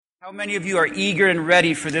How many of you are eager and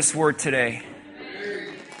ready for this word today?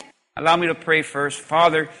 Allow me to pray first.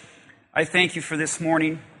 Father, I thank you for this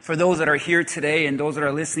morning. For those that are here today and those that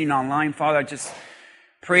are listening online, Father, I just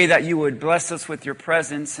pray that you would bless us with your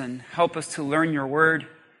presence and help us to learn your word,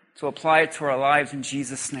 to apply it to our lives in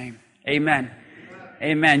Jesus' name. Amen.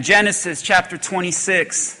 Amen. Genesis chapter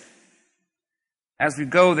 26. As we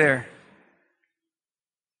go there,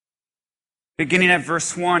 beginning at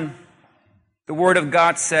verse 1, the word of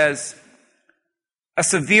God says, "A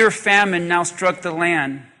severe famine now struck the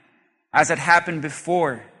land, as had happened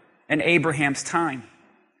before in Abraham's time.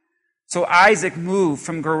 So Isaac moved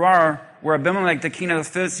from Gerar, where Abimelech, the king of the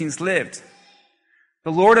Philistines, lived.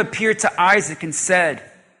 The Lord appeared to Isaac and said,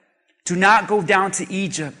 'Do not go down to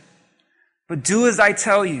Egypt, but do as I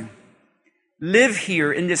tell you. Live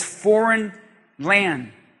here in this foreign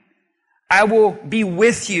land. I will be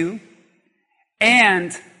with you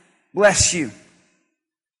and bless you.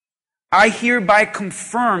 I hereby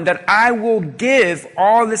confirm that I will give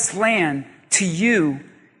all this land to you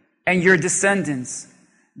and your descendants,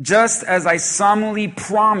 just as I solemnly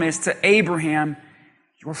promised to Abraham,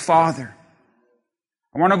 your father.'"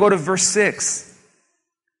 I want to go to verse 6.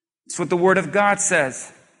 It's what the word of God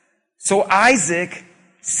says. "So Isaac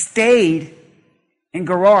stayed in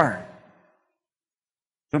Gerar."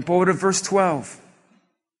 Jump over to verse 12.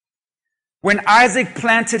 "When Isaac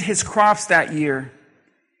planted his crops that year,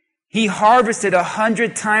 he harvested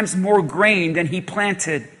 100 times more grain than he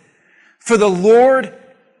planted, for the Lord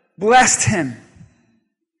blessed him.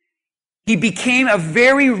 He became a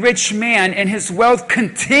very rich man, and his wealth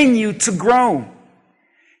continued to grow.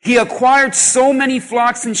 He acquired so many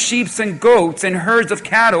flocks and sheep and goats and herds of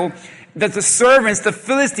cattle that the servants, the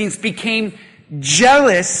Philistines, became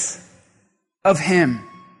jealous of him."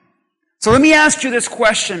 So let me ask you this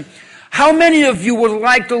question. How many of you would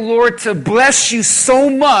like the Lord to bless you so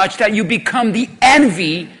much that you become the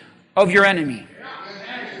envy of your enemy?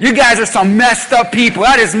 You guys are some messed up people.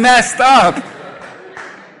 That is messed up.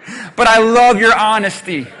 But I love your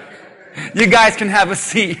honesty. You guys can have a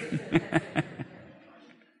seat.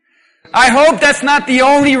 I hope that's not the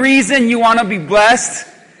only reason you want to be blessed,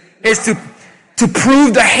 is to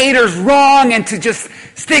prove the haters wrong and to just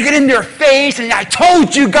stick it in their face, and I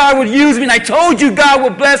told you God would use me, and I told you God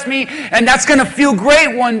would bless me, and that's going to feel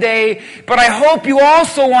great one day. But I hope you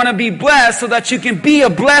also want to be blessed so that you can be a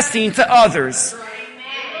blessing to others.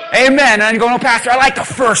 Amen. And you go, "No, Pastor, I like the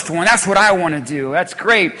first one. That's what I want to do." That's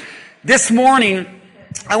great. This morning,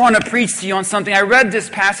 I want to preach to you on something. I read this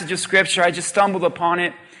passage of Scripture. I just stumbled upon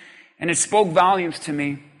it, and it spoke volumes to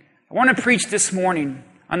me. I want to preach this morning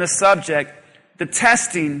on the subject, the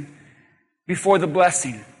testing before the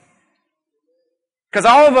blessing. Because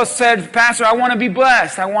all of us said, "Pastor, I want to be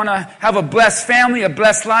blessed. I want to have a blessed family, a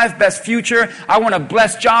blessed life, best future. I want a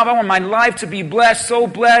blessed job. I want my life to be blessed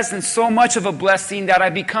and so much of a blessing that I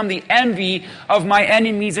become the envy of my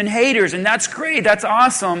enemies and haters." And that's great. That's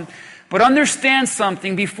awesome. But understand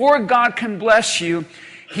something. Before God can bless you,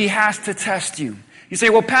 He has to test you. You say,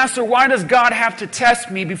 "Well, Pastor, why does God have to test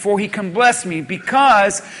me before He can bless me?"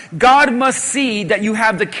 Because God must see that you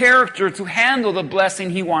have the character to handle the blessing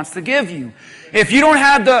He wants to give you. If you don't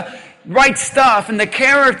have the right stuff and the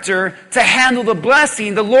character to handle the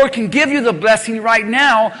blessing, the Lord can give you the blessing right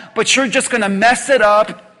now, but you're just going to mess it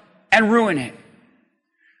up and ruin it.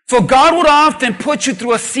 So God would often put you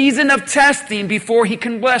through a season of testing before He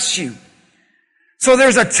can bless you. So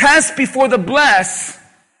there's a test before the bless,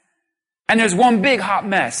 and there's one big hot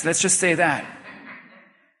mess. Let's just say that.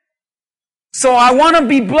 So I want to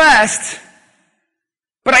be blessed,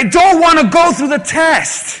 but I don't want to go through the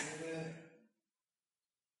test.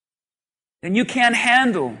 Then you can't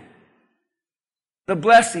handle the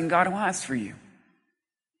blessing God has for you.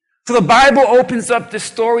 So the Bible opens up this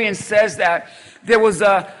story and says that there was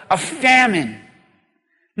a famine.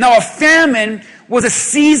 Now, a famine was a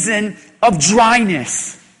season of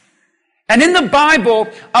dryness. And in the Bible,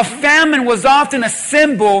 a famine was often a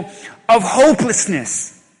symbol of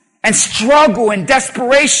hopelessness and struggle and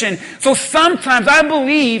desperation. So sometimes I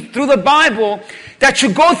believe through the Bible that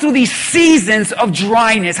you go through these seasons of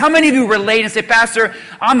dryness. How many of you relate and say, "Pastor,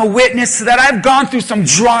 I'm a witness to that. I've gone through some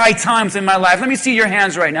dry times in my life"? Let me see your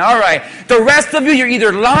hands right now. All right. The rest of you, you're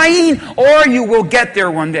either lying or you will get there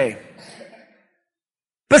one day.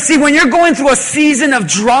 But see, when you're going through a season of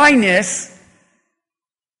dryness,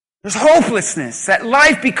 there's hopelessness. That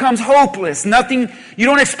life becomes hopeless. You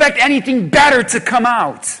don't expect anything better to come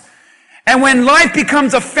out. And when life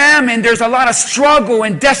becomes a famine, there's a lot of struggle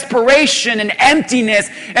and desperation and emptiness.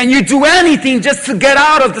 And you do anything just to get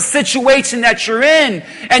out of the situation that you're in.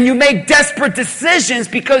 And you make desperate decisions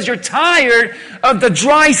because you're tired of the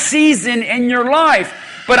dry season in your life.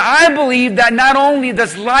 But I believe that not only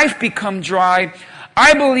does life become dry,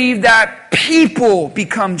 I believe that people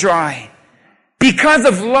become dry. Because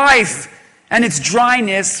of life and its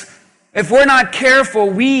dryness, if we're not careful,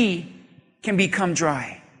 we can become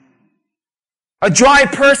dry. A dry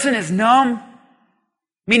person is numb,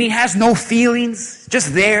 meaning has no feelings,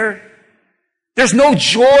 just there. There's no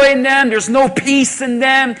joy in them. There's no peace in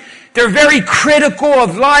them. They're very critical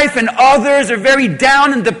of life and others. They're very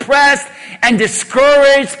down and depressed and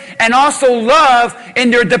discouraged, and also love in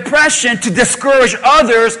their depression to discourage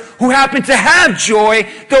others who happen to have joy.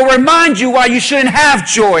 They'll remind you why you shouldn't have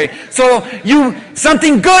joy. So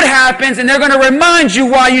something good happens and they're going to remind you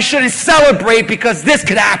why you shouldn't celebrate because this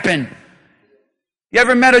could happen. You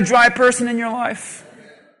ever met a dry person in your life?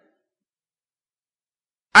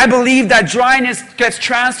 I believe that dryness gets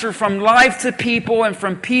transferred from life to people and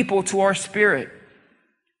from people to our spirit.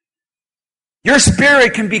 Your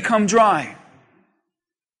spirit can become dry.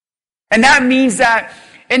 And that means that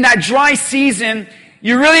in that dry season,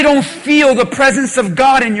 you really don't feel the presence of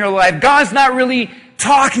God in your life. God's not really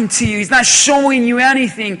talking to you. He's not showing you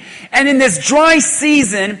anything. And in this dry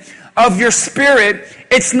season of your spirit,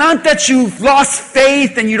 it's not that you've lost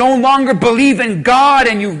faith and you no longer believe in God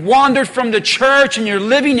and you've wandered from the church and you're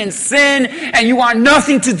living in sin and you want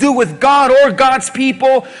nothing to do with God or God's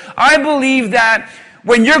people. I believe that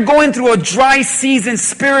when you're going through a dry season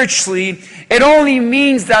spiritually, it only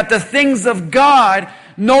means that the things of God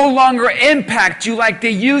no longer impact you like they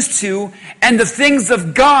used to, and the things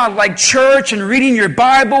of God like church and reading your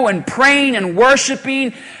Bible and praying and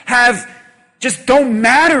worshiping just don't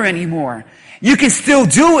matter anymore. You can still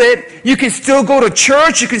do it. You can still go to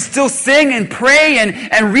church. You can still sing and pray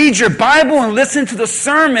and read your Bible and listen to the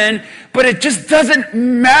sermon, but it just doesn't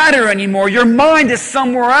matter anymore. Your mind is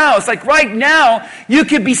somewhere else. Like right now, you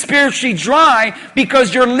could be spiritually dry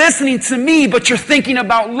because you're listening to me, but you're thinking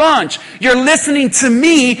about lunch. You're listening to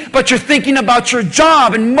me, but you're thinking about your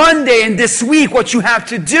job and Monday and this week, what you have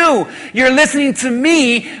to do. You're listening to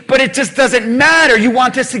me, but it just doesn't matter. You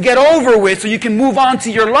want this to get over with so you can move on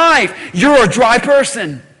to your life. You're a dry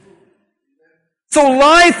person. So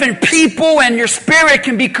life and people and your spirit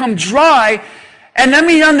can become dry. And let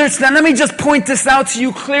me just point this out to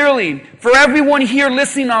you clearly. For everyone here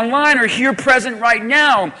listening online or here present right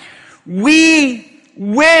now, we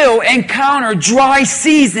will encounter dry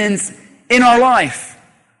seasons in our life.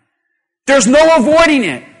 There's no avoiding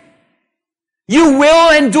it. You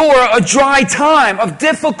will endure a dry time of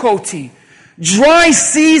difficulty. Dry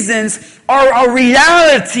seasons are a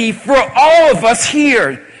reality for all of us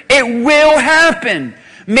here. It will happen.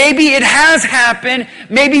 Maybe it has happened.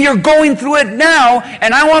 Maybe you're going through it now.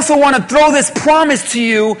 And I also want to throw this promise to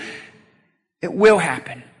you. It will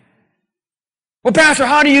happen. Well, Pastor,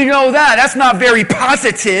 how do you know that? That's not very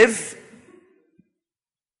positive.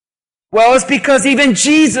 Well, it's because even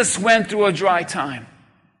Jesus went through a dry time.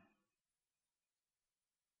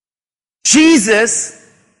 Jesus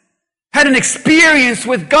had an experience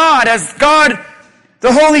with God as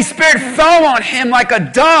the Holy Spirit fell on him like a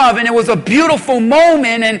dove, and it was a beautiful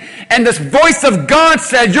moment, and this voice of God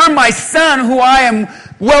said, "You're my son who I am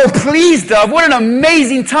well pleased of." What an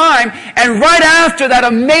amazing time. And right after that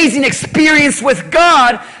amazing experience with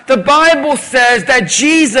God, the Bible says that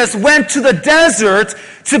Jesus went to the desert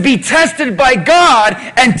to be tested by God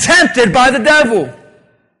and tempted by the devil.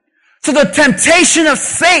 So the temptation of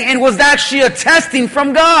Satan was actually a testing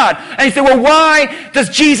from God. And you say, well, why does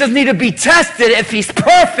Jesus need to be tested if he's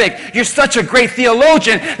perfect? You're such a great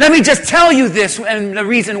theologian. Let me just tell you this, and the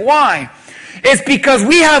reason why. It's because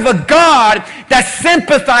we have a God that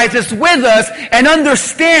sympathizes with us and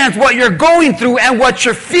understands what you're going through and what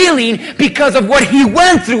you're feeling because of what he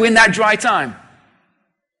went through in that dry time.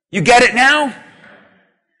 You get it now?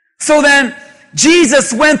 So then,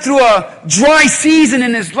 Jesus went through a dry season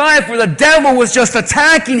in his life where the devil was just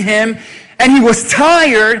attacking him and he was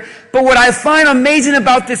tired. But what I find amazing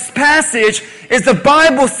about this passage is the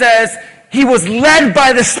Bible says he was led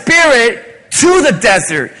by the Spirit to the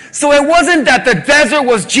desert. So it wasn't that the desert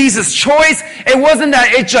was Jesus' choice. It wasn't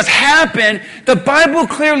that it just happened. The Bible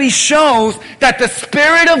clearly shows that the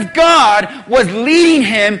Spirit of God was leading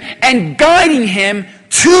him and guiding him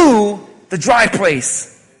to the dry place.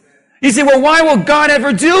 You say, well, why will God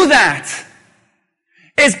ever do that?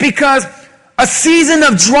 It's because a season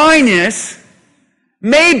of dryness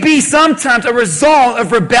may be sometimes a result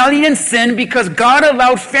of rebellion and sin, because God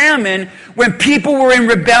allowed famine when people were in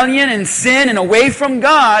rebellion and sin and away from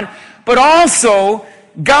God, but also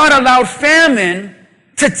God allowed famine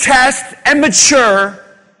to test and mature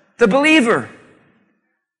the believer.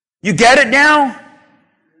 You get it now?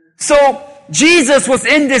 So Jesus was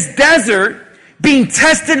in this desert being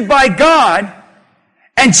tested by God,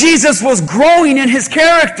 and Jesus was growing in his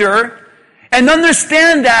character. And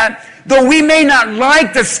understand that though we may not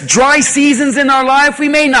like the dry seasons in our life, we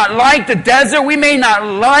may not like the desert, we may not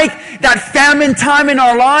like that famine time in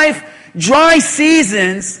our life, dry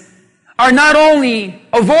seasons are not only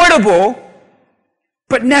avoidable,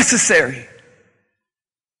 but necessary.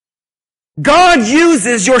 God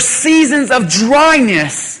uses your seasons of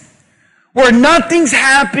dryness, where nothing's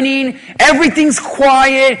happening, everything's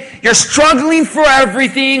quiet, you're struggling for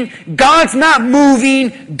everything, God's not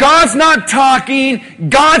moving, God's not talking,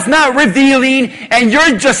 God's not revealing, and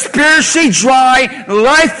you're just spiritually dry,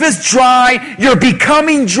 life is dry, you're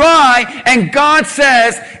becoming dry, and God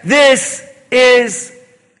says, this is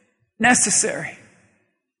necessary.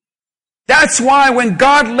 That's why when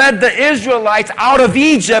God led the Israelites out of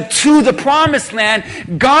Egypt to the promised land,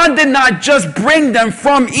 God did not just bring them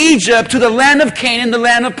from Egypt to the land of Canaan, the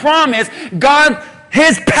land of promise. God,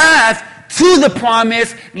 his path to the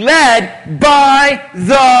promise led by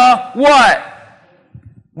the what?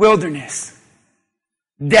 Wilderness.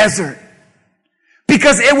 Desert.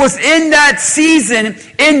 Because it was in that season,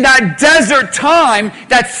 in that desert time,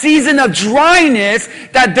 that season of dryness,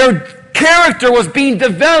 that their character was being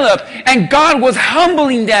developed, and God was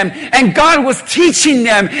humbling them, and God was teaching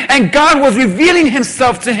them, and God was revealing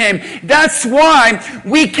himself to him. That's why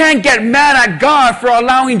we can't get mad at God for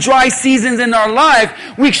allowing dry seasons in our life.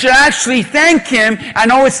 We should actually thank him. I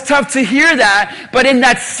know it's tough to hear that, but in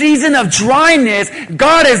that season of dryness,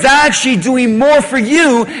 God is actually doing more for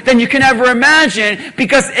you than you can ever imagine,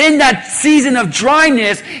 because in that season of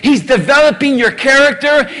dryness, he's developing your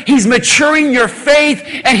character, he's maturing your faith,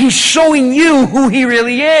 and he's showing you who he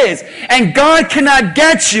really is. And God cannot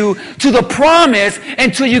get you to the promise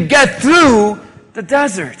until you get through the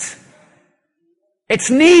desert. It's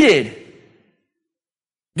needed.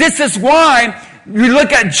 This is why you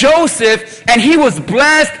look at Joseph, and he was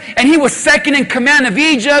blessed, and he was second in command of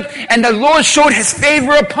Egypt, and the Lord showed his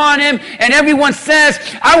favor upon him, and everyone says,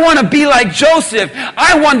 I want to be like Joseph.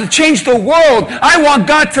 I want to change the world. I want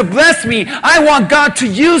God to bless me. I want God to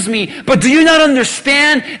use me. But do you not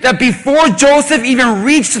understand that before Joseph even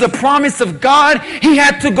reached the promise of God, he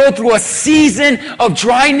had to go through a season of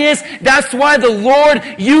dryness? That's why the Lord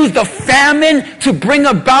used the famine to bring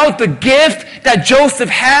about the gift that Joseph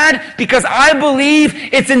had, because I believe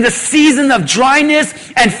it's in the season of dryness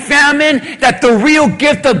and famine that the real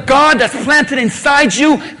gift of God that's planted inside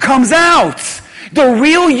you comes out. The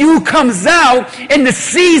real you comes out in the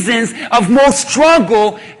seasons of most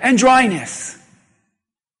struggle and dryness.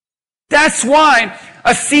 That's why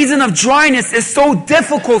a season of dryness is so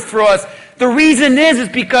difficult for us. The reason is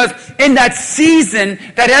because in that season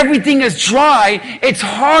that everything is dry, it's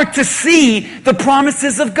hard to see the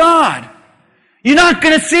promises of God. You're not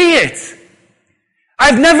going to see it.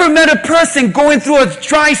 I've never met a person going through a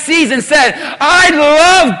dry season said, I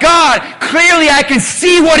love God. Clearly I can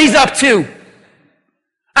see what he's up to.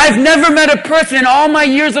 I've never met a person in all my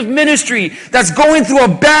years of ministry that's going through a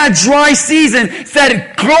bad dry season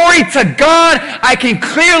said, glory to God, I can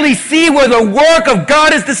clearly see where the work of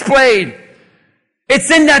God is displayed. It's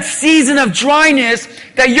in that season of dryness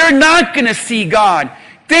that you're not going to see God.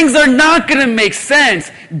 Things are not going to make sense.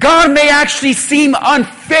 God may actually seem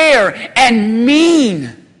unfair and mean.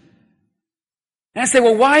 And I say,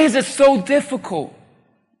 well, why is it so difficult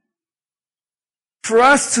for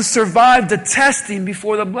us to survive the testing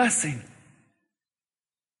before the blessing?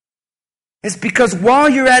 It's because while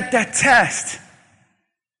you're at that test,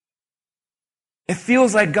 it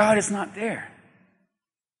feels like God is not there.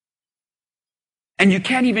 And you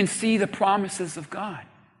can't even see the promises of God.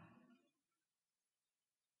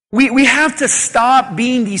 We have to stop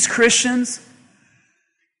being these Christians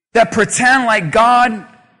that pretend like God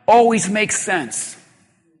always makes sense.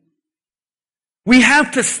 We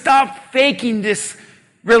have to stop faking this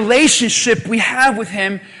relationship we have with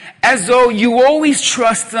him as though you always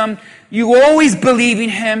trust him, you always believe in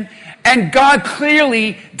him, and God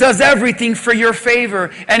clearly does everything for your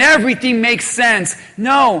favor and everything makes sense.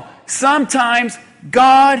 No, sometimes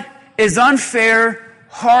God is unfair,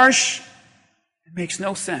 harsh, it makes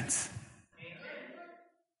no sense.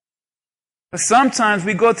 But sometimes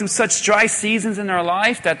we go through such dry seasons in our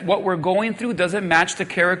life that what we're going through doesn't match the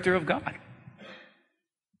character of God.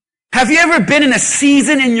 Have you ever been in a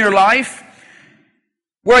season in your life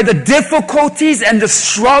where the difficulties and the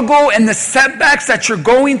struggle and the setbacks that you're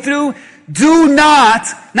going through do not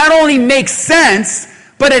only make sense,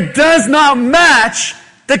 but it does not match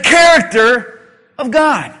the character of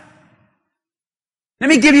God. Let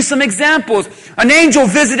me give you some examples. An angel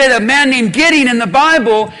visited a man named Gideon in the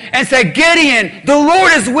Bible and said, Gideon, the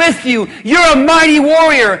Lord is with you. You're a mighty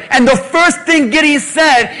warrior. And the first thing Gideon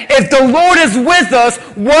said, if the Lord is with us,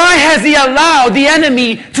 why has he allowed the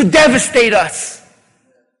enemy to devastate us?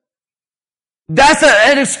 That's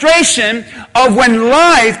an illustration of when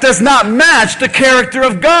life does not match the character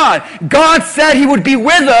of God. God said he would be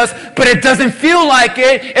with us, but it doesn't feel like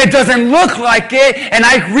it. It doesn't look like it. And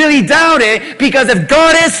I really doubt it, because if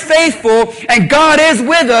God is faithful and God is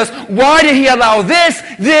with us, why did he allow this,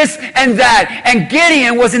 and that? And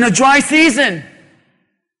Gideon was in a dry season.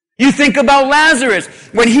 You think about Lazarus,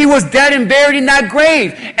 when he was dead and buried in that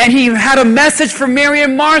grave, and he had a message for Mary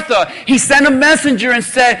and Martha. He sent a messenger and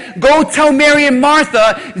said, go tell Mary and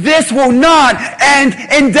Martha, this will not end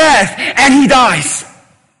in death. And he dies.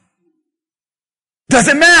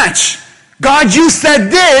 Doesn't match. God, you said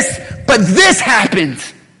this, but this happened.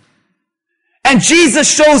 And Jesus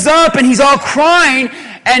shows up and he's all crying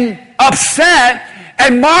and upset.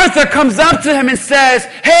 And Martha comes up to him and says,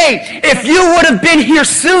 hey, if you would have been here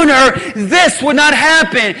sooner, this would not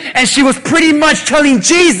happen. And she was pretty much telling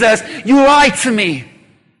Jesus, you lied to me.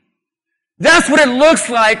 That's what it looks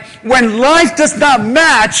like when life does not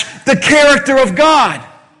match the character of God.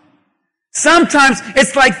 Sometimes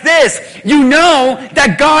it's like this. You know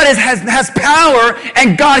that God has power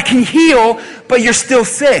and God can heal, but you're still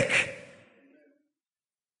sick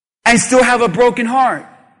and still have a broken heart.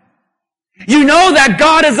 You know that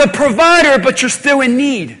God is a provider, but you're still in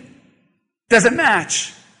need. Doesn't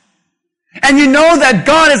match. And you know that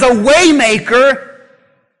God is a way maker,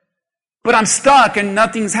 but I'm stuck and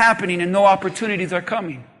nothing's happening and no opportunities are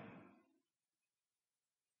coming.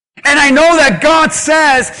 And I know that God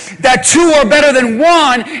says that two are better than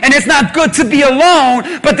one, and it's not good to be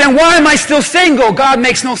alone, but then why am I still single? God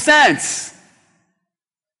makes no sense.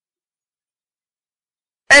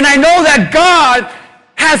 And I know that God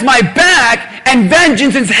has my back and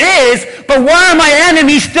vengeance is his, but why are my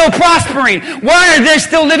enemies still prospering? Why are they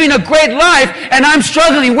still living a great life and I'm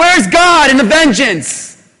struggling? Where's God in the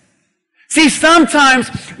vengeance? See, sometimes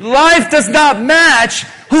life does not match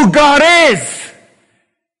who God is,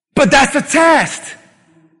 but that's a test.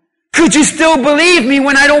 Could you still believe me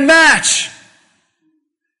when I don't match?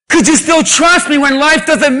 Could you still trust me when life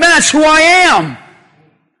doesn't match who I am?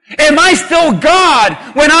 Am I still God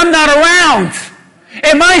when I'm not around?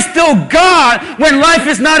 Am I still God when life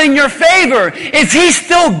is not in your favor? Is he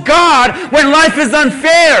still God when life is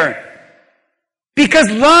unfair? Because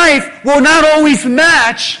life will not always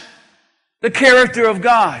match the character of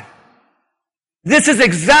God. This is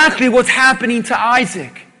exactly what's happening to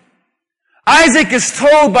Isaac. Isaac is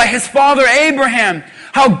told by his father Abraham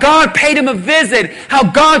how God paid him a visit, how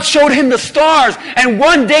God showed him the stars. And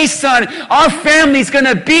one day, son, our family's going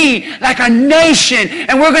to be like a nation,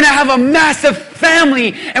 and we're going to have a massive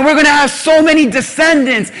family, and we're going to have so many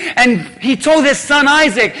descendants. And he told his son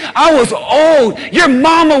Isaac, I was old, your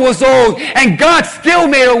mama was old, and God still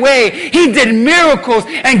made a way. He did miracles,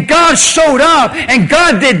 and God showed up, and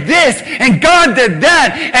God did this, and God did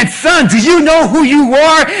that. And son, do you know who you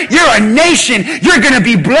are? You're a nation. You're going to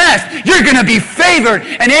be blessed. You're going to be favored.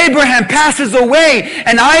 And Abraham passes away,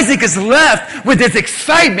 and Isaac is left with this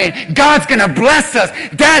excitement. God's going to bless us.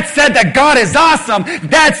 Dad said that God is awesome.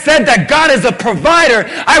 Dad said that God is a provider.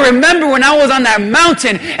 I remember when I was on that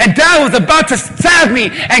mountain and Dad was about to stab me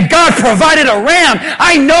and God provided a ram.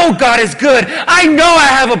 I know God is good. I know I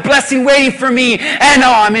have a blessing waiting for me, and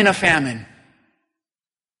oh, I'm in a famine.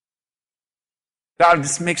 God,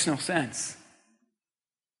 this makes no sense.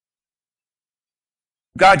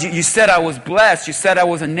 God, you said I was blessed. You said I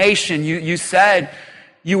was a nation. You said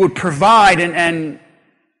you would provide, and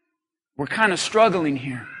we're kind of struggling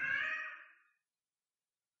here.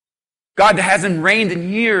 God, that hasn't rained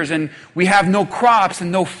in years, and we have no crops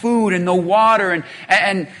and no food and no water,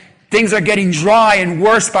 and things are getting dry and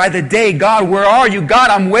worse by the day. God, where are you? God,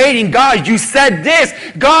 I'm waiting. God, you said this.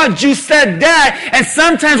 God, you said that. And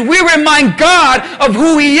sometimes we remind God of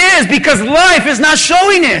who he is because life is not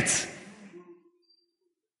showing it.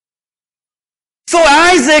 So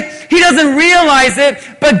Isaac, he doesn't realize it,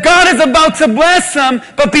 but God is about to bless him.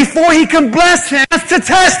 But before he can bless him, he has to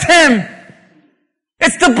test him.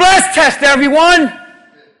 It's the bless test, everyone.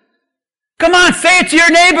 Come on, say it to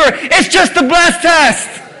your neighbor. It's just the bless test.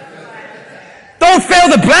 Don't fail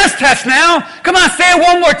the bless test now. Come on, say it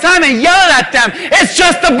one more time and yell at them. It's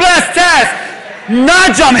just the bless test.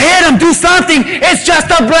 Nudge them, hit them, do something. It's just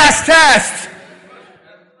a blessed test.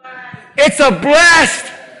 It's a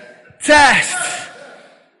blessed test.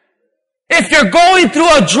 If you're going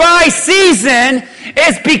through a dry season,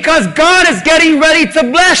 it's because God is getting ready to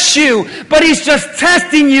bless you. But He's just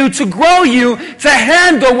testing you to grow you to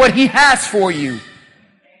handle what He has for you.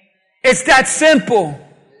 It's that simple.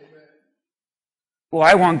 Well,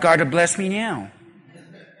 I want God to bless me now.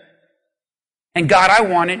 And God, I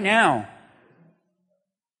want it now.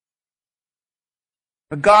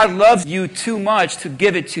 But God loves you too much to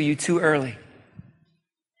give it to you too early.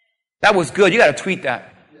 That was good. You got to tweet that.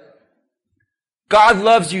 God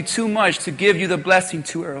loves you too much to give you the blessing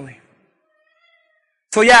too early.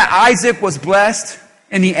 So yeah, Isaac was blessed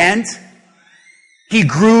in the end. He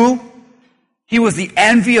grew. He was the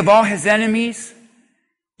envy of all his enemies.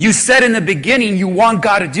 You said in the beginning you want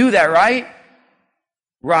God to do that, right?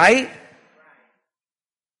 Right?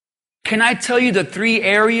 Can I tell you the 3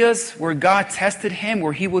 areas where God tested him,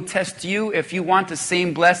 where He will test you if you want the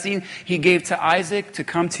same blessing He gave to Isaac to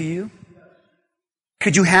come to you?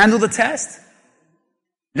 Could you handle the test?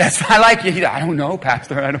 I like you. I don't know,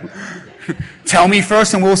 Pastor. I don't. Tell me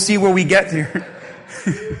first and we'll see where we get there.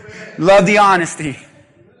 Love the honesty.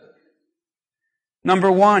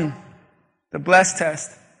 Number 1, the blessed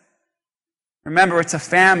test. Remember, it's a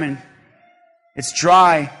famine. It's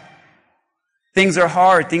dry. Things are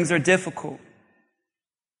hard. Things are difficult.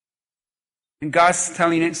 And God's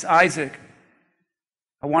telling Isaac,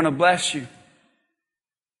 I want to bless you.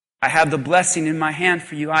 I have the blessing in my hand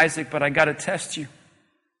for you, Isaac, but I got to test you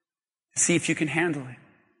to see if you can handle it.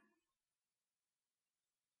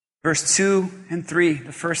 Verse 2 and 3,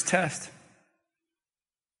 the first test.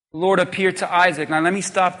 The Lord appeared to Isaac. Now let me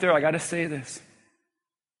stop there. I got to say this.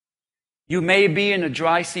 You may be in a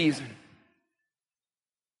dry season.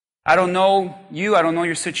 I don't know you. I don't know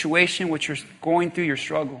your situation, what you're going through, your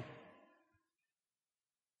struggle.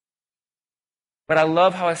 But I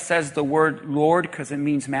love how it says the word Lord because it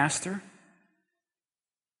means master.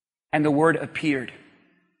 And the word appeared.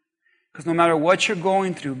 Because no matter what you're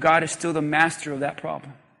going through, God is still the master of that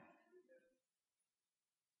problem.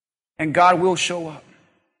 And God will show up.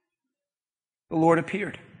 The Lord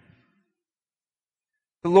appeared.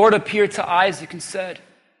 The Lord appeared to Isaac and said,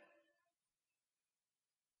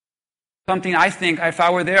 something I think, if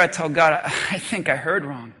I were there, I'd tell God, I think I heard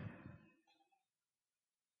wrong.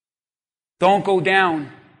 Don't go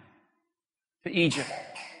down to Egypt.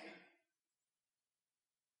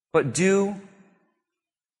 But do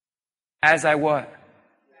as I what?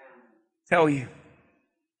 Tell you.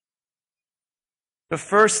 The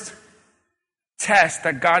first test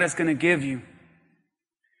that God is going to give you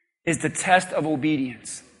is the test of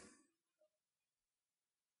obedience.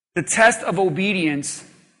 The test of obedience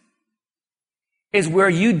is where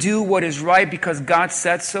you do what is right because God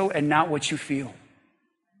said so and not what you feel.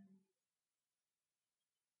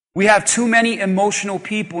 We have too many emotional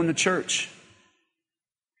people in the church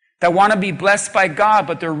that want to be blessed by God,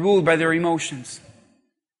 but they're ruled by their emotions.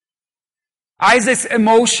 Isaac's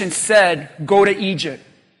emotions said, go to Egypt.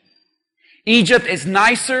 Egypt is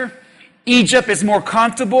nicer. Egypt is more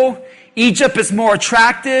comfortable. Egypt is more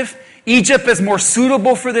attractive. Egypt is more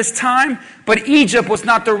suitable for this time. But Egypt was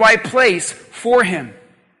not the right place for him.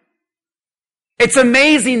 It's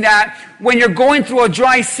amazing that when you're going through a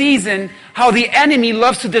dry season, how the enemy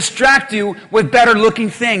loves to distract you with better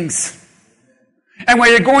looking things. And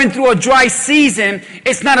when you're going through a dry season,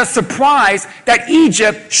 it's not a surprise that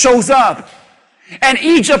Egypt shows up. And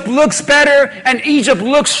Egypt looks better, and Egypt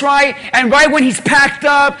looks right, and right when he's packed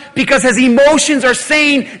up, because his emotions are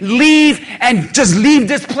saying, leave, and just leave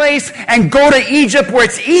this place, and go to Egypt where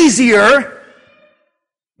it's easier,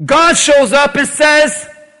 God shows up and says,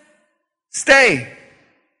 stay.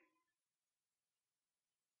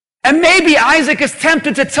 And maybe Isaac is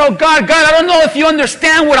tempted to tell God, God, I don't know if you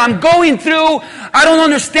understand what I'm going through. I don't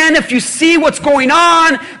understand if you see what's going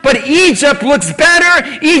on, but Egypt looks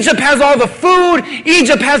better. Egypt has all the food.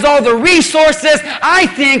 Egypt has all the resources. I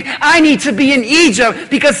think I need to be in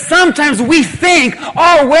Egypt because sometimes we think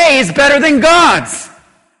our way is better than God's.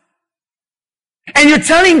 And you're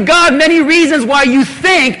telling God many reasons why you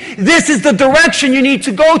think this is the direction you need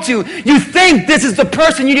to go to. You think this is the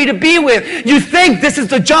person you need to be with. You think this is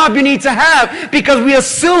the job you need to have because we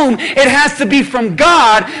assume it has to be from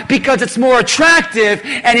God because it's more attractive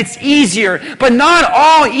and it's easier. But not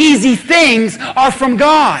all easy things are from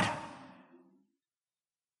God.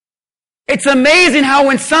 It's amazing how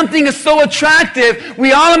when something is so attractive,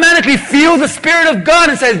 we automatically feel the Spirit of God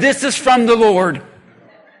and say, this is from the Lord.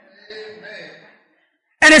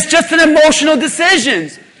 And it's just an emotional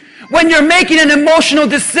decision. When you're making an emotional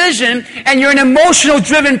decision and you're an emotional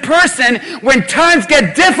driven person, when times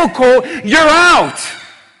get difficult, you're out.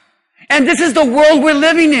 And this is the world we're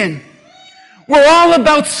living in. We're all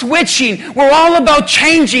about switching. We're all about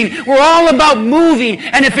changing. We're all about moving.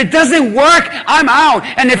 And if it doesn't work, I'm out.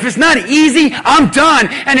 And if it's not easy, I'm done.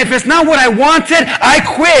 And if it's not what I wanted, I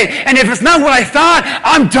quit. And if it's not what I thought,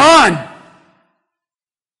 I'm done.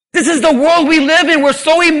 This is the world we live in. We're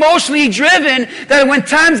so emotionally driven that when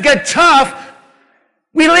times get tough,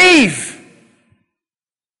 we leave.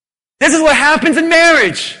 This is what happens in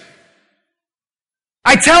marriage.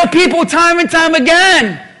 I tell people time and time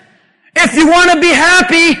again, if you want to be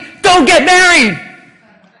happy, don't get married.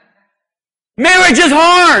 Marriage is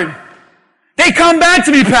hard. They come back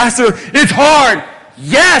to me, Pastor, it's hard.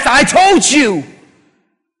 Yes, I told you.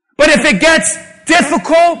 But if it gets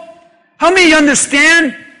difficult, how many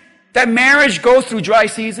understand that marriage goes through dry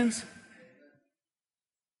seasons?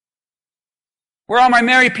 Where are all my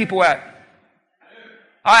married people at?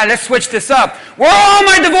 All right, let's switch this up. Where are all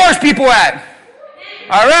my divorced people at?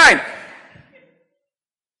 All right.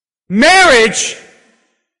 Marriage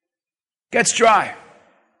gets dry.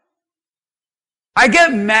 I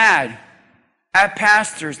get mad at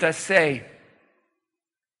pastors that say,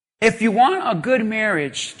 if you want a good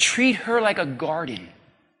marriage, treat her like a garden.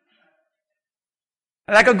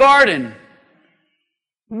 Like a garden.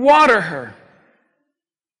 Water her.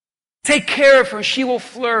 Take care of her. She will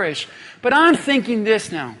flourish. But I'm thinking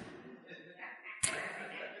this now.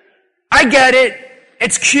 I get it.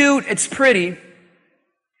 It's cute. It's pretty.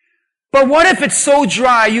 But what if it's so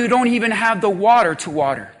dry you don't even have the water to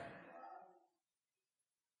water?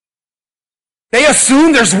 They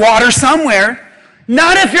assume there's water somewhere.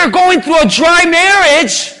 Not if you're going through a dry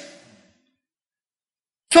marriage.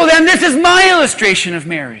 So then this is my illustration of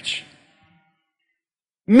marriage.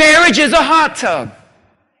 Marriage is a hot tub.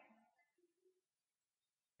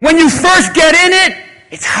 When you first get in it,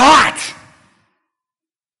 it's hot.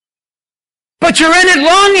 But you're in it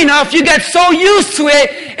long enough, you get so used to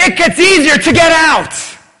it, it gets easier to get out.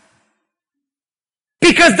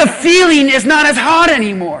 Because the feeling is not as hot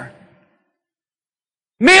anymore.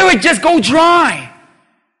 Marriage just go dry.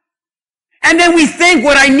 And then we think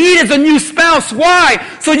what I need is a new spouse. Why?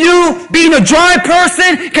 So you, being a dry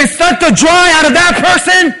person, can suck the dry out of that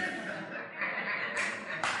person?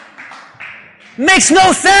 Makes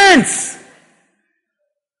no sense.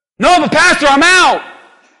 No, but Pastor, I'm out.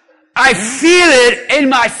 I feel it in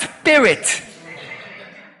my spirit.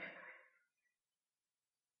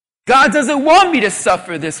 God doesn't want me to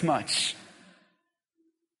suffer this much.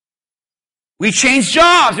 We change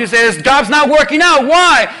jobs. We say, this job's not working out.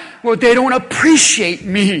 Why? Well, they don't appreciate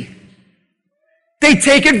me. They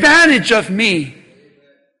take advantage of me.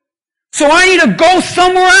 So I need to go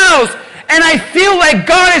somewhere else. And I feel like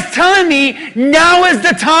God is telling me, now is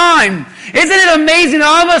the time. Isn't it amazing?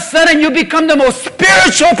 All of a sudden you become the most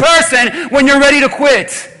spiritual person when you're ready to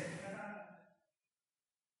quit.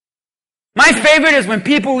 My favorite is when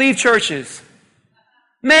people leave churches.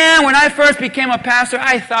 Man, when I first became a pastor,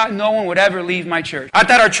 I thought no one would ever leave my church. I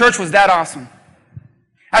thought our church was that awesome.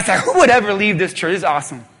 I said, who would ever leave this church? This is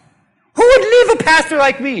awesome. Who would leave a pastor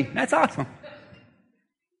like me? That's awesome.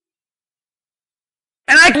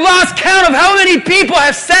 And I lost count of how many people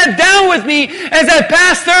have sat down with me and said,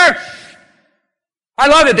 Pastor, I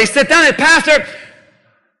love it. They sit down and, Pastor,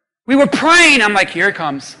 we were praying. I'm like, here it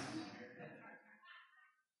comes.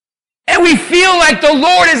 And we feel like the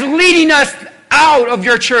Lord is leading us out of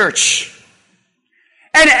your church.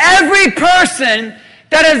 And every person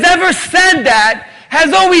that has ever said that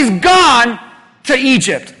has always gone to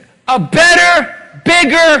Egypt. A better,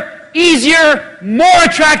 bigger, easier, more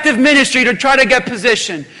attractive ministry to try to get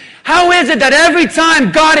position. How is it that every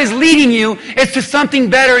time God is leading you, it's to something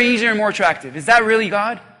better, easier, and more attractive? Is that really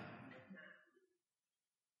God?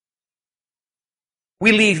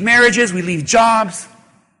 We leave marriages, we leave jobs,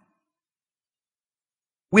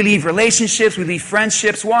 we leave relationships, we leave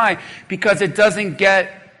friendships. Why? Because it doesn't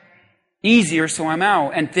get easier, so I'm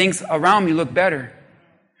out, and things around me look better.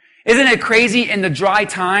 Isn't it crazy? In the dry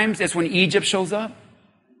times, it's when Egypt shows up.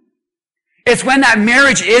 It's when that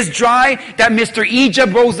marriage is dry, that Mr.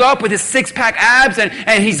 Egypt rolls up with his six-pack abs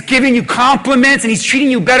and he's giving you compliments and he's treating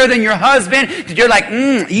you better than your husband. You're like,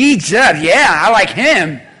 Egypt, yeah, I like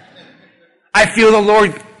him. I feel the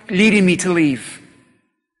Lord leading me to leave.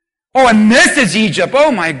 Oh, and Mrs. Egypt,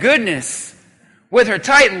 oh my goodness. With her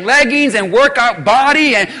tight leggings and workout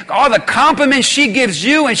body and all the compliments she gives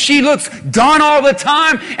you, and she looks done all the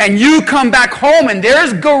time, and you come back home and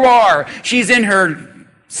there's Gerar. She's in her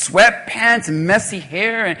sweatpants and messy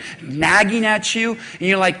hair and nagging at you, and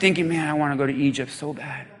you're like thinking, man, I want to go to Egypt so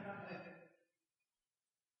bad.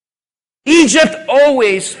 Egypt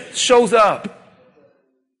always shows up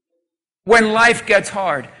when life gets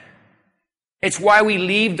hard. It's why we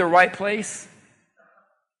leave the right place.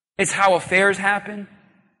 It's how affairs happen.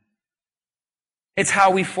 It's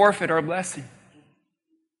how we forfeit our blessing.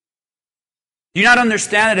 Do you not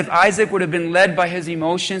understand that if Isaac would have been led by his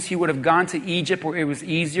emotions, he would have gone to Egypt where it was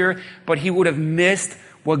easier, but he would have missed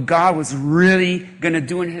what God was really going to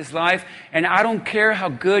do in his life? And I don't care how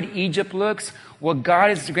good Egypt looks, what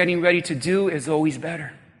God is getting ready to do is always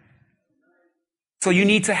better. So you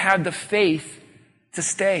need to have the faith to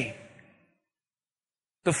stay.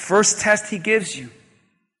 The first test he gives you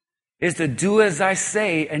is the do as I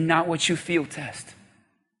say and not what you feel test.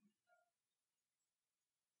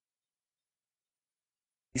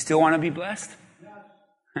 You still want to be blessed?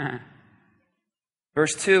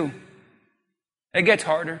 Verse 2. It gets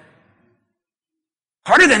harder.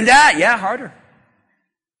 Harder than that? Yeah, harder.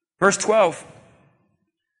 Verse 12.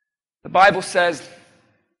 The Bible says,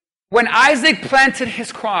 when Isaac planted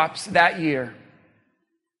his crops that year,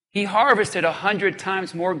 he harvested 100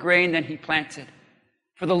 times more grain than he planted.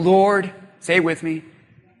 For the Lord, say it with me,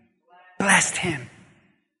 blessed him.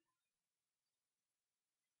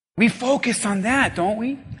 We focus on that, don't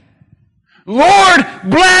we? Lord,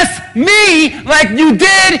 bless me like you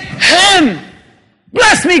did him.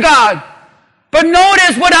 Bless me, God. But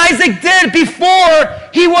notice what Isaac did before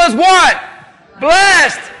he was what?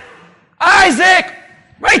 Blessed. Isaac,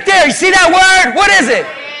 right there. You see that word? What is it?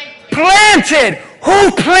 Planted.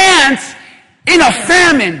 Who plants in a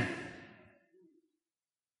famine?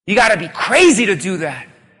 You got to be crazy to do that.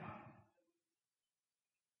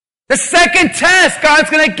 The second test God's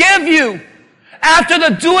going to give you after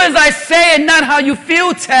the do as I say and not how you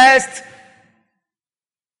feel test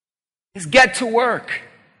is get to work.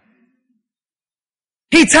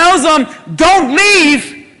 He tells them, don't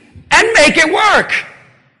leave and make it work.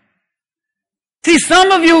 See,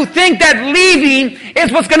 some of you think that leaving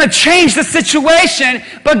is what's going to change the situation,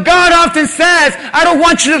 but God often says, I don't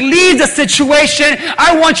want you to leave the situation.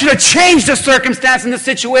 I want you to change the circumstance in the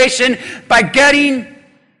situation by getting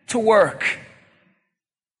to work.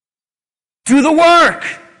 Do the work.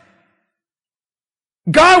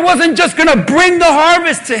 God wasn't just going to bring the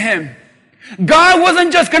harvest to him. God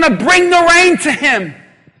wasn't just going to bring the rain to him.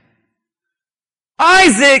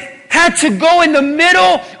 Isaac had to go in the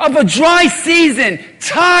middle of a dry season,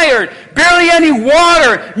 tired, barely any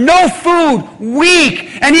water, no food,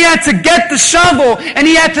 weak, and he had to get the shovel and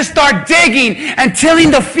he had to start digging and tilling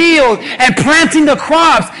the field and planting the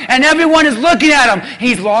crops, and everyone is looking at him.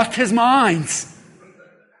 He's lost his mind.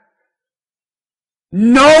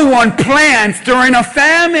 No one plants during a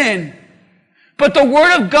famine. But the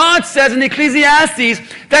Word of God says in Ecclesiastes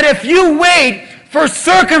that if you wait for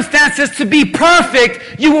circumstances to be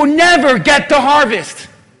perfect, you will never get the harvest.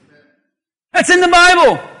 That's in the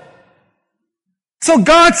Bible. So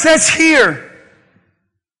God says here's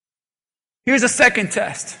a second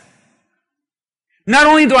test. Not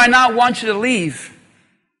only do I not want you to leave,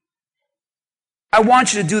 I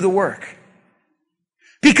want you to do the work.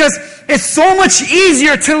 Because it's so much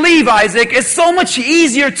easier to leave, Isaac. It's so much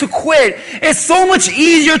easier to quit. It's so much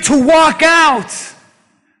easier to walk out.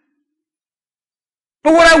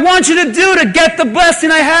 But what I want you to do to get the blessing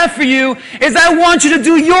I have for you is I want you to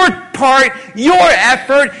do your part, your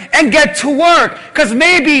effort, and get to work. Because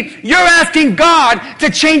maybe you're asking God to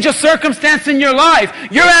change a circumstance in your life.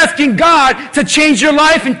 You're asking God to change your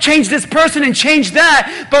life and change this person and change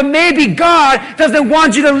that. But maybe God doesn't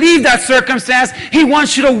want you to leave that circumstance. He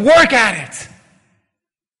wants you to work at it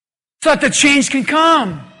so that the change can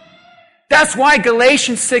come. That's why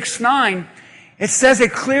Galatians 6:9, it says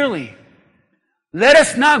it clearly. Let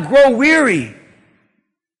us not grow weary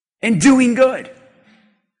in doing good.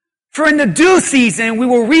 For in the due season we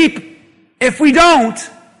will reap if we don't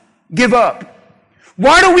give up.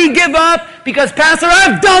 Why do we give up? Because, Pastor,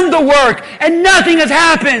 I've done the work and nothing has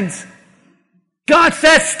happened. God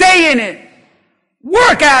says stay in it.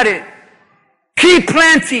 Work at it. Keep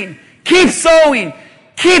planting. Keep sowing.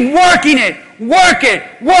 Keep working it. Work it.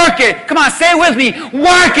 Work it. Come on, say it with me.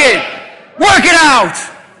 Work it. Work it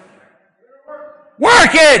out.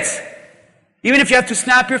 Work it! Even if you have to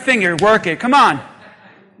snap your finger, work it. Come on.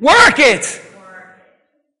 Work it!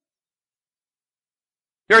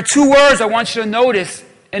 There are two words I want you to notice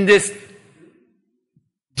in this.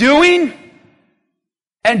 Doing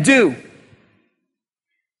and do.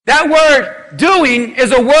 That word, doing,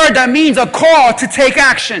 is a word that means a call to take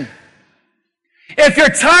action. If you're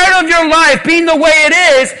tired of your life being the way it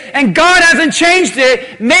is, and God hasn't changed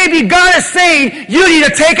it, maybe God is saying, you need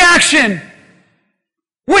to take action.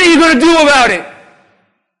 What are you going to do about it?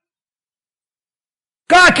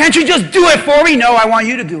 God, can't you just do it for me? No, I want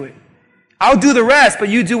you to do it. I'll do the rest, but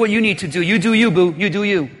you do what you need to do. You do you, boo. You do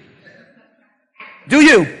you. Do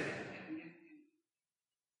you.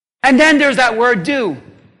 And then there's that word do,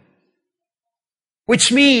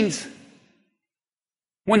 which means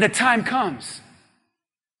when the time comes,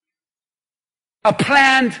 a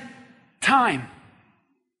planned time.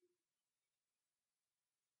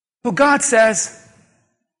 So God says,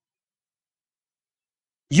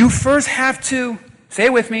 you first have to, say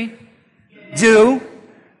it with me, do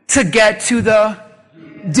to get to the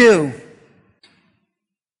do.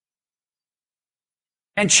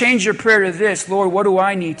 And change your prayer to this: Lord, what do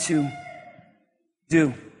I need to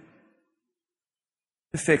do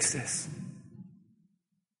to fix this?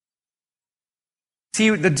 See,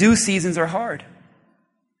 the do seasons are hard.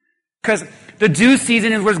 Because the do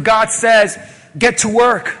season is where God says, get to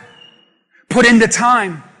work. Put in the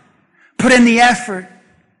time. Put in the effort.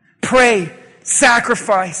 Pray.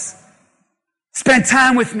 Sacrifice. Spend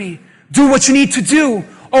time with me. Do what you need to do.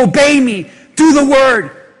 Obey me. Do the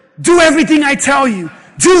word. Do everything I tell you.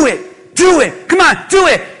 Do it. Do it. Come on, do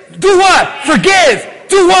it. Do what? Forgive.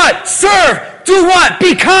 Do what? Serve. Do what?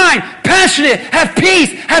 Be kind, passionate, have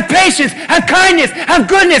peace, have patience, have kindness, have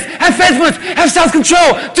goodness, have faithfulness, have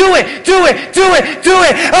self-control. Do it. Do it. Do it. Do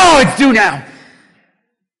it. Oh, it's due now.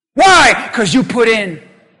 Why? Because you put in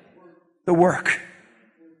the work.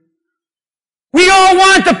 We all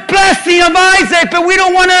want the blessing of Isaac, but we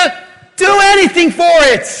don't want to do anything for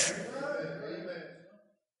it.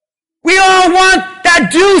 We all want that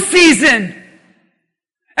due season.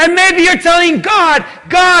 And maybe you're telling God,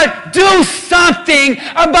 God, do something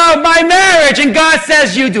about my marriage. And God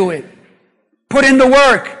says, you do it. Put in the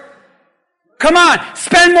work. Come on,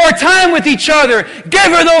 spend more time with each other. Give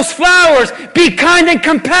her those flowers. Be kind and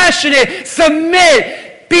compassionate.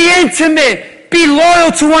 Submit. Be intimate. Be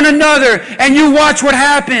loyal to one another. And you watch what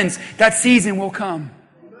happens. That season will come.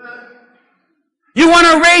 You want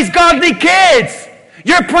to raise godly kids.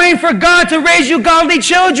 You're praying for God to raise you godly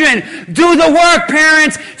children. Do the work,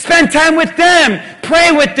 parents. Spend time with them.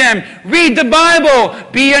 Pray with them. Read the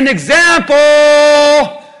Bible. Be an example.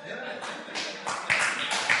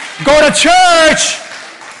 Go to church.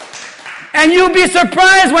 And you'll be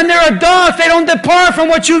surprised when they're adults, they don't depart from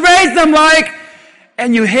what you raised them like.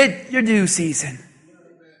 And you hit your due season.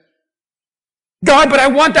 God, but I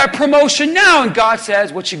want that promotion now. And God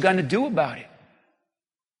says, what you gonna do about it?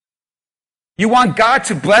 You want God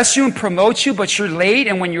to bless you and promote you, but you're late,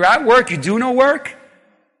 and when you're at work, you do no work?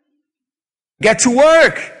 Get to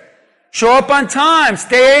work. Show up on time.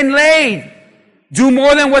 Stay in late. Do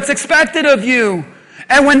more than what's expected of you.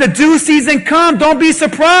 And when the due season comes, don't be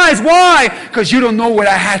surprised. Why? Because you don't know what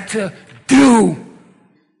I had to do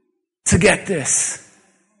to get this.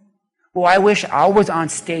 Well, I wish I was on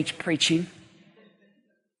stage preaching.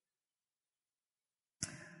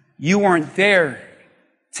 You weren't there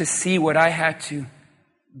to see what I had to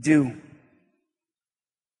do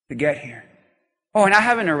to get here. Oh, and I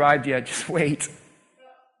haven't arrived yet. Just wait.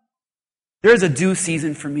 There's a due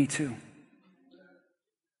season for me too.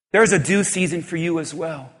 There's a due season for you as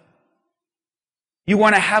well. You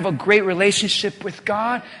want to have a great relationship with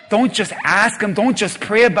God? Don't just ask Him. Don't just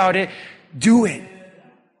pray about it. Do it.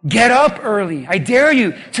 Get up early. I dare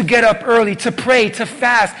you to get up early, to pray, to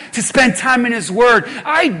fast, to spend time in His Word.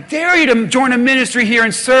 I dare you to join a ministry here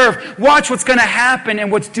and serve. Watch what's going to happen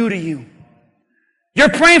and what's due to you. You're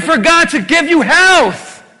praying for God to give you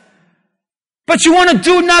health, but you want to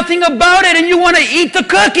do nothing about it and you want to eat the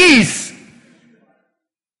cookies.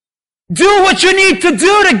 Do what you need to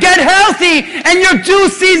do to get healthy, and your due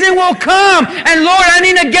season will come. And Lord, I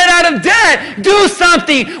need to get out of debt. Do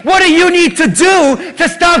something. What do you need to do to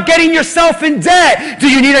stop getting yourself in debt? Do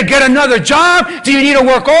you need to get another job? Do you need to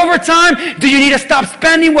work overtime? Do you need to stop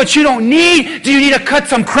spending what you don't need? Do you need to cut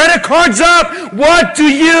some credit cards up? What do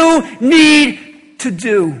you need to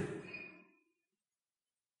do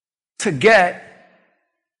to get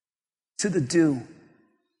to the do?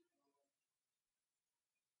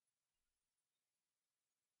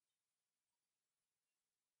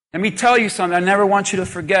 Let me tell you something I never want you to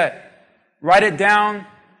forget. Write it down,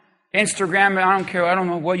 Instagram it, I don't care, I don't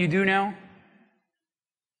know what you do now.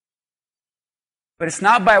 But it's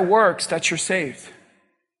not by works that you're saved.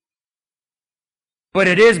 But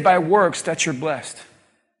it is by works that you're blessed.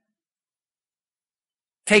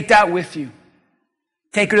 Take that with you.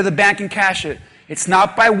 Take it to the bank and cash it. It's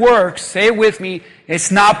not by works, say it with me,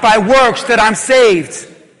 it's not by works that I'm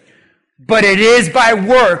saved. But it is by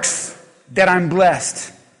works that I'm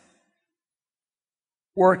blessed.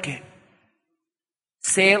 Work it.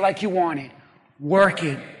 Say it like you want it. Work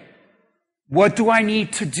it. What do I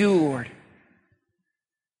need to do, Lord?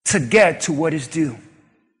 to get to what is due.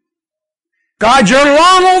 God, you're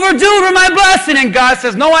long overdue for my blessing. And God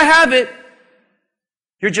says, no, I have it.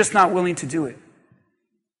 You're just not willing to do it.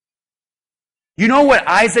 You know what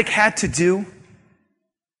Isaac had to do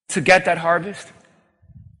to get that harvest?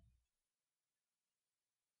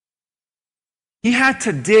 He had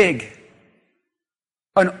to dig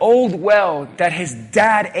an old well that his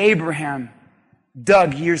dad Abraham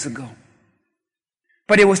dug years ago.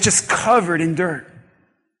 But it was just covered in dirt.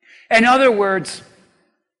 In other words,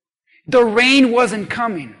 the rain wasn't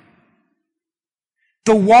coming.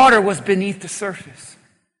 The water was beneath the surface.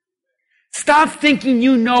 Stop thinking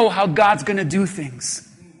you know how God's going to do things.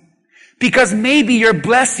 Because maybe your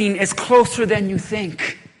blessing is closer than you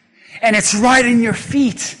think. And it's right in your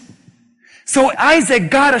feet. So Isaac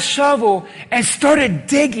got a shovel and started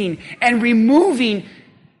digging and removing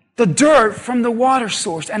the dirt from the water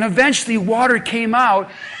source. And eventually water came out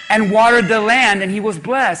and watered the land, and he was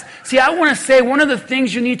blessed. See, I want to say one of the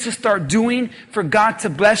things you need to start doing for God to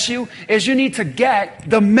bless you is you need to get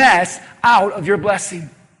the mess out of your blessing.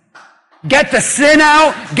 Get the sin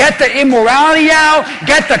out, get the immorality out,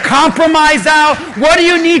 get the compromise out. What do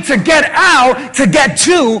you need to get out to get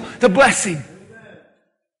to the blessing?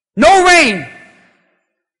 No rain.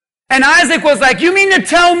 And Isaac was like, you mean to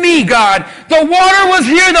tell me, God, the water was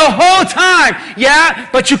here the whole time? Yeah,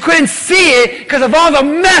 but you couldn't see it because of all the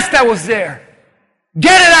mess that was there.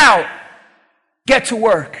 Get it out. Get to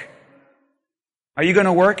work. Are you going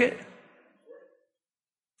to work it?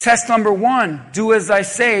 Test number 1, do as I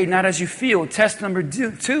say, not as you feel. Test number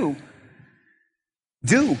 2,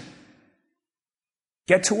 do.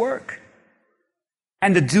 Get to work.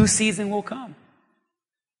 And the due season will come.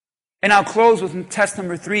 And I'll close with test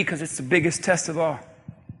number 3 because it's the biggest test of all.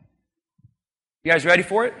 You guys ready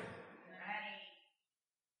for it?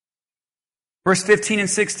 Verse 15 and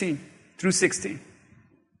 16 through 16.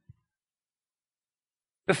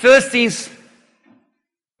 The Philistines,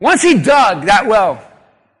 once he dug that well,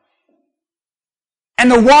 and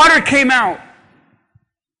the water came out,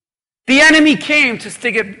 the enemy came to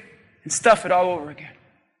stick it and stuff it all over again.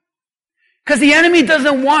 Because the enemy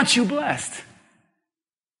doesn't want you blessed.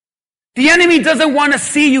 The enemy doesn't want to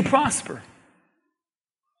see you prosper.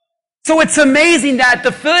 So it's amazing that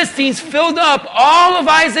the Philistines filled up all of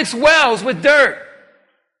Isaac's wells with dirt.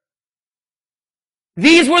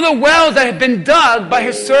 These were the wells that had been dug by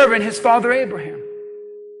his servant, his father Abraham.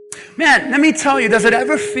 Man, let me tell you, does it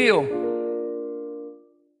ever feel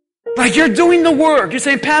like you're doing the work? You're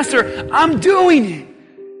saying, Pastor, I'm doing it.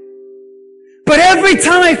 But every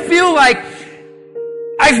time I feel like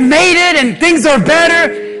I've made it and things are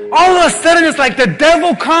better, all of a sudden it's like the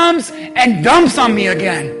devil comes and dumps on me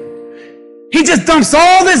again. He just dumps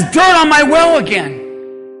all this dirt on my well again.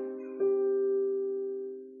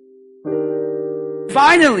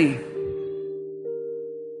 Finally,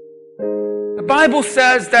 the Bible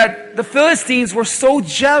says that the Philistines were so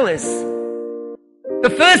jealous. The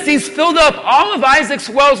Philistines filled up all of Isaac's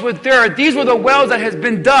wells with dirt. These were the wells that had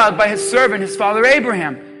been dug by his servant, his father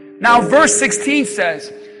Abraham. Now verse 16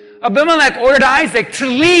 says, Abimelech ordered Isaac to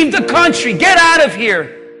leave the country. Get out of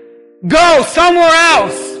here. Go somewhere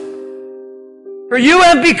else. For you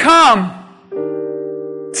have become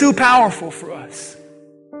too powerful for us.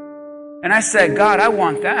 And I said, God, I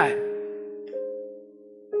want that.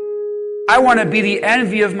 I want to be the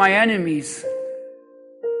envy of my enemies.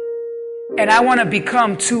 And I want to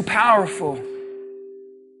become too powerful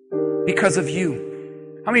because of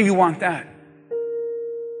you. How many of you want that?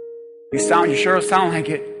 You sure sound like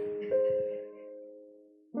it.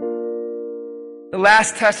 The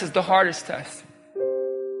last test is the hardest test.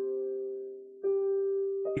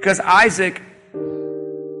 Because Isaac,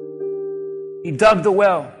 he dug the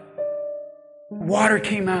well. Water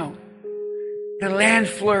came out. The land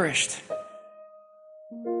flourished.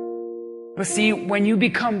 But see, when you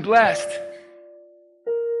become blessed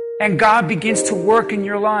and God begins to work in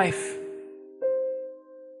your life,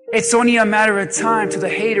 it's only a matter of time till the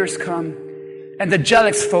haters come and the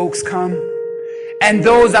jealous folks come and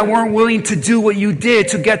those that weren't willing to do what you did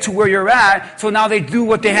to get to where you're at, so now they do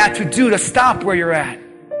what they had to do to stop where you're at.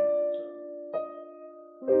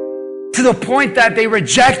 To the point that they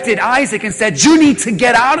rejected Isaac and said, you need to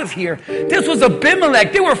get out of here. This was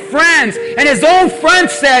Abimelech. They were friends. And his own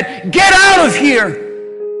friends said, get out of here.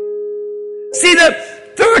 See, the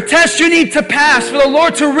third test you need to pass for the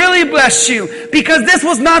Lord to really bless you, because this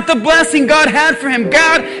was not the blessing God had for him.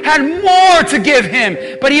 God had more to give him,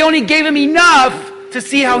 but he only gave him enough to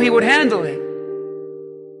see how he would handle it.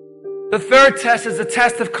 The third test is a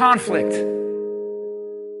test of conflict.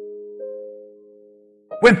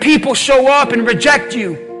 When people show up and reject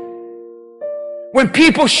you. When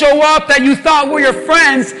people show up that you thought were your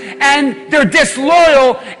friends and they're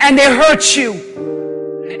disloyal and they hurt you.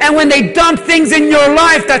 And when they dump things in your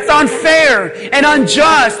life that's unfair and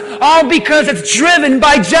unjust, all because it's driven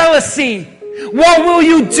by jealousy. What will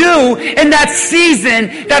you do in that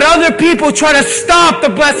season that other people try to stop the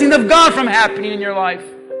blessing of God from happening in your life?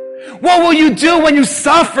 What will you do when you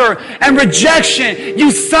suffer and rejection?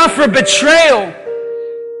 You suffer betrayal.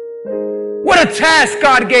 What a task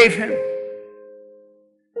God gave him.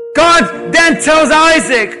 God then tells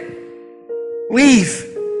Isaac, leave.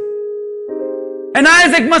 And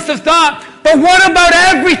Isaac must have thought, but what about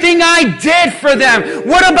everything I did for them?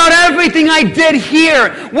 What about everything I did here?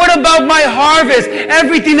 What about my harvest?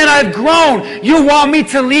 Everything that I've grown? You want me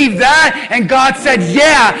to leave that? And God said,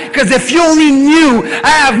 yeah, because if you only knew I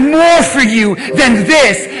have more for you than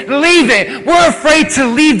this, leave it. We're afraid to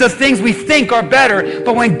leave the things we think are better.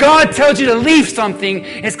 But when God tells you to leave something,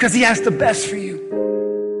 it's because he has the best for you.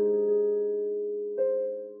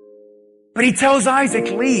 But he tells Isaac,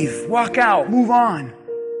 leave, walk out, move on.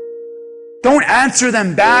 Don't answer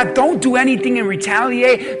them back. Don't do anything and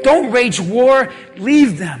retaliate. Don't wage war.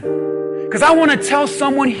 Leave them. Because I want to tell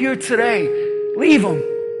someone here today, leave them.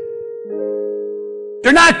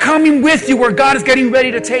 They're not coming with you where God is getting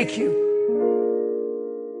ready to take you.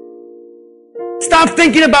 Stop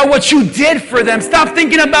thinking about what you did for them. Stop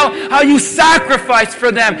thinking about how you sacrificed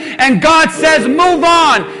for them. And God says, move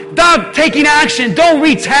on. Stop taking action. Don't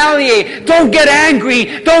retaliate. Don't get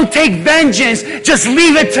angry. Don't take vengeance. Just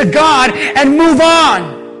leave it to God and move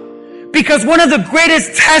on. Because one of the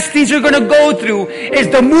greatest testings you're going to go through is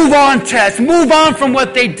the move on test. Move on from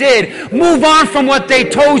what they did. Move on from what they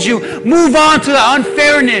told you. Move on to the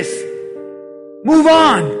unfairness. Move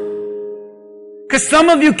on. Because some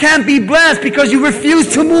of you can't be blessed because you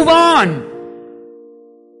refuse to move on.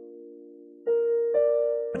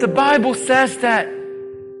 But the Bible says that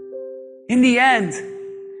in the end,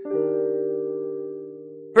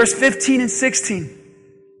 verse 15 and 16,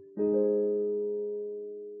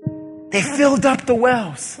 they filled up the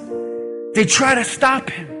wells. They try to stop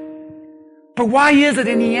him. But why is it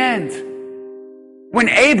in the end, when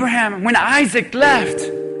Isaac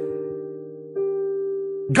left,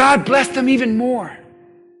 God blessed him even more.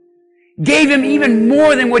 Gave him even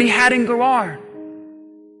more than what he had in Gerar.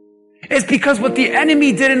 It's because what the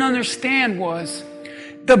enemy didn't understand was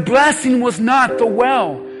the blessing was not the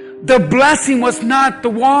well. The blessing was not the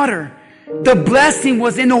water. The blessing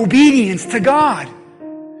was in obedience to God.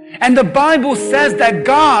 And the Bible says that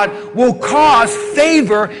God will cause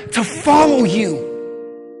favor to follow you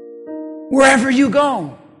wherever you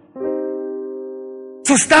go.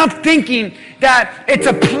 So stop thinking that it's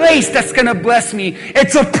a place that's going to bless me.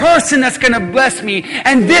 It's a person that's going to bless me.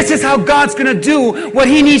 And this is how God's going to do what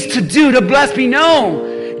he needs to do to bless me. No.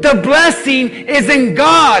 The blessing is in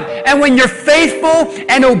God. And when you're faithful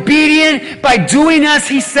and obedient by doing as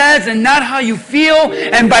he says and not how you feel,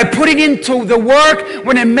 and by putting into the work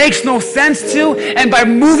when it makes no sense to, and by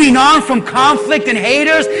moving on from conflict and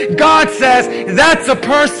haters, God says, that's a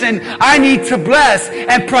person I need to bless.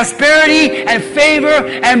 And prosperity and favor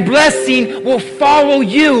and blessing will follow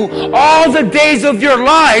you all the days of your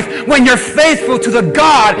life when you're faithful to the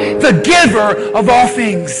God, the giver of all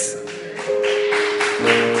things.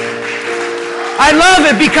 I love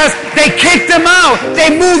it because they kicked him out. They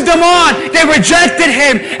moved him on. They rejected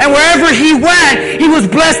him. And wherever he went, he was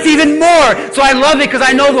blessed even more. So I love it because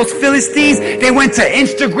I know those Philistines, they went to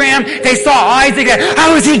Instagram. They saw Isaac.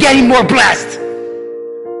 How is he getting more blessed?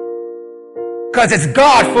 Because it's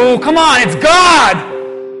God, fool. Come on, it's God.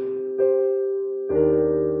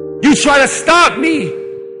 You try to stop me.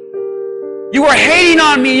 You were hating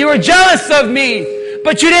on me. You were jealous of me.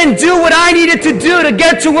 But you didn't do what I needed to do to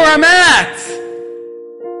get to where I'm at.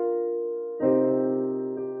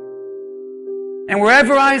 And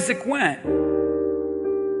wherever Isaac went,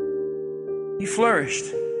 he flourished.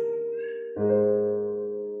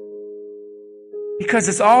 Because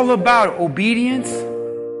it's all about obedience,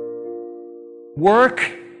 work,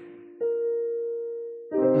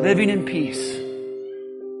 living in peace.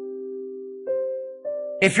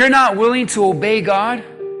 If you're not willing to obey God,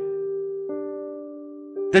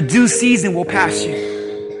 the due season will pass you.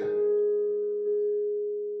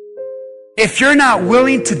 If you're not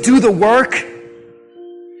willing to do the work,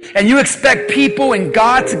 and you expect people and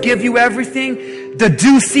God to give you everything, the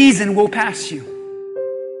due season will pass you.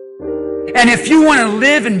 And if you want to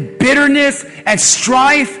live in bitterness and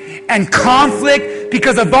strife and conflict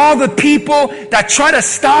because of all the people that try to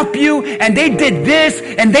stop you, and they did this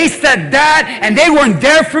and they said that and they weren't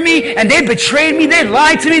there for me and they betrayed me, they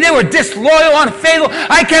lied to me, they were disloyal, unfaithful,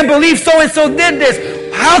 I can't believe so-and-so did this.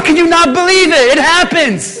 How can you not believe it? It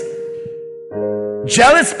happens.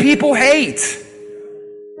 Jealous people hate.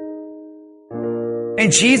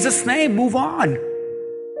 In Jesus' name, move on.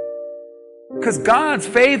 Because God's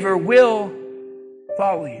favor will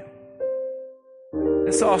follow you.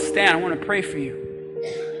 Let's all stand. I want to pray for you.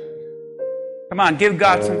 Come on, give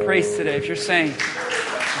God some praise today. If you're saying,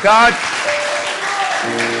 God,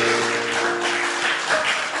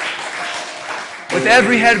 with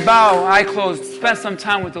every head bowed, eye closed, spend some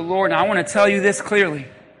time with the Lord. And I want to tell you this clearly.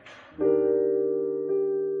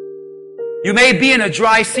 You may be in a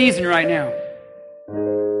dry season right now.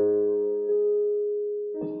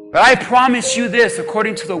 But I promise you this,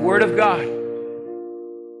 according to the Word of God.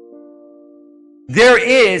 There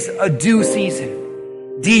is a due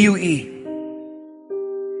season. D-U-E.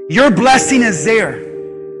 Your blessing is there.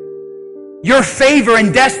 Your favor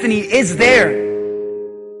and destiny is there.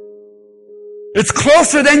 It's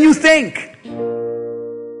closer than you think.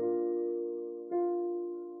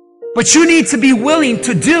 But you need to be willing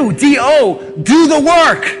to do, D-O, do the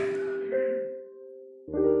work.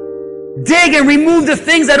 Dig and remove the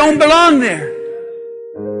things that don't belong there.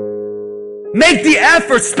 Make the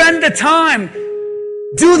effort, spend the time,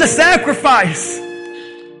 do the sacrifice,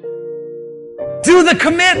 do the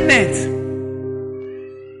commitment.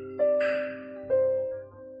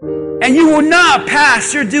 And you will not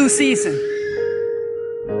pass your due season.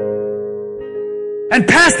 And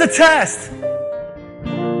pass the test.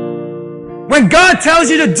 When God tells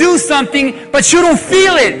you to do something, but you don't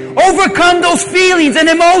feel it, overcome those feelings and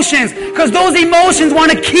emotions, because those emotions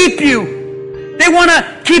want to keep you. They want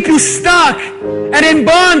to keep you stuck and in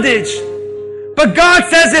bondage. But God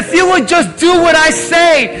says, if you would just do what I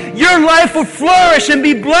say, your life will flourish and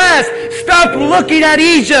be blessed. Stop looking at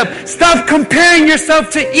Egypt. Stop comparing yourself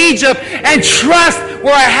to Egypt and trust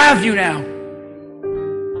where I have you now.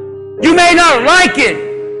 You may not like it.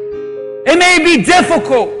 It may be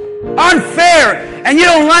difficult, unfair, and you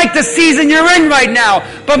don't like the season you're in right now.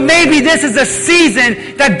 But maybe this is a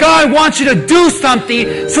season that God wants you to do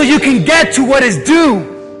something so you can get to what is due.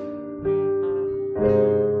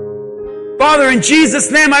 Father, in Jesus'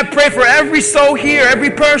 name, I pray for every soul here, every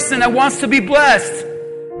person that wants to be blessed,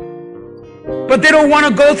 but they don't want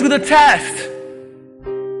to go through the test.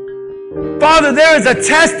 Father, there is a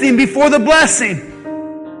testing before the blessing.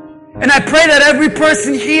 And I pray that every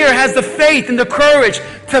person here has the faith and the courage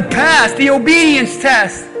to pass the obedience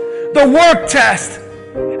test, the work test,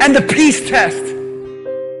 and the peace test.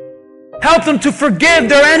 Help them to forgive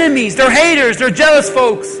their enemies, their haters, their jealous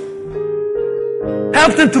folks.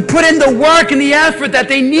 Help them to put in the work and the effort that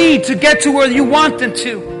they need to get to where you want them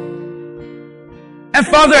to. And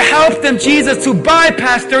Father, help them, Jesus, to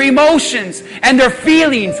bypass their emotions and their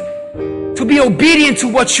feelings, to be obedient to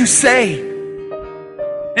what you say.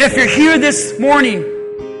 And if you're here this morning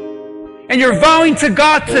and you're vowing to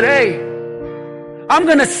God today, I'm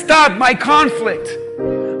going to stop my conflict.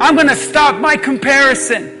 I'm going to stop my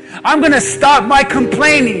comparison. I'm going to stop my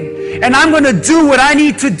complaining. And I'm going to do what I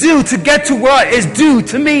need to do to get to what is due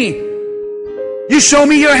to me. You show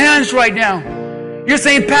me your hands right now. You're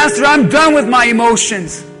saying, Pastor, I'm done with my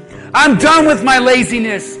emotions. I'm done with my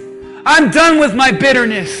laziness. I'm done with my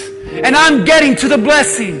bitterness. And I'm getting to the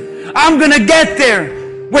blessing. I'm going to get there.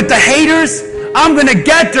 With the haters, I'm going to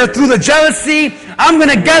get there through the jealousy. I'm going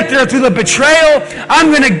to get there through the betrayal. I'm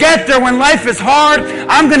going to get there when life is hard.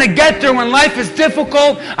 I'm going to get there when life is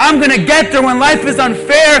difficult. I'm going to get there when life is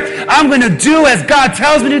unfair. I'm going to do as God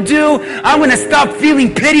tells me to do. I'm going to stop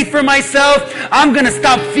feeling pity for myself. I'm going to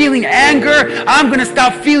stop feeling anger. I'm going to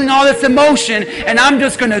stop feeling all this emotion. And I'm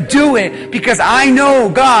just going to do it because I know,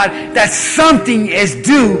 God, that something is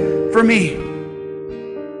due for me.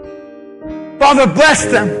 Father, bless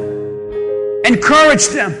them. Encourage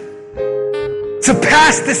them to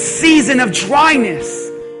pass this season of dryness.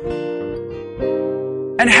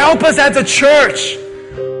 And help us as a church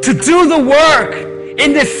to do the work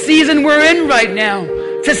in this season we're in right now.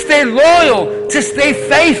 To stay loyal, to stay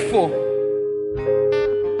faithful.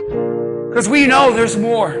 Because we know there's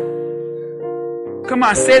more. Come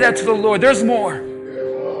on, say that to the Lord. There's more.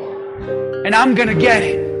 And I'm going to get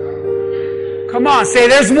it. Come on, say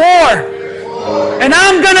there's more. And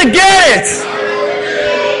I'm going to get it.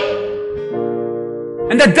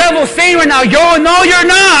 And the devil's saying right now, no, you're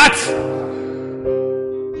not.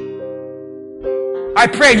 I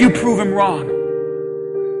pray you prove him wrong.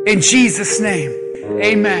 In Jesus' name,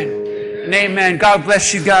 amen and amen. God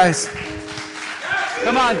bless you guys.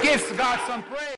 Come on, give God some praise.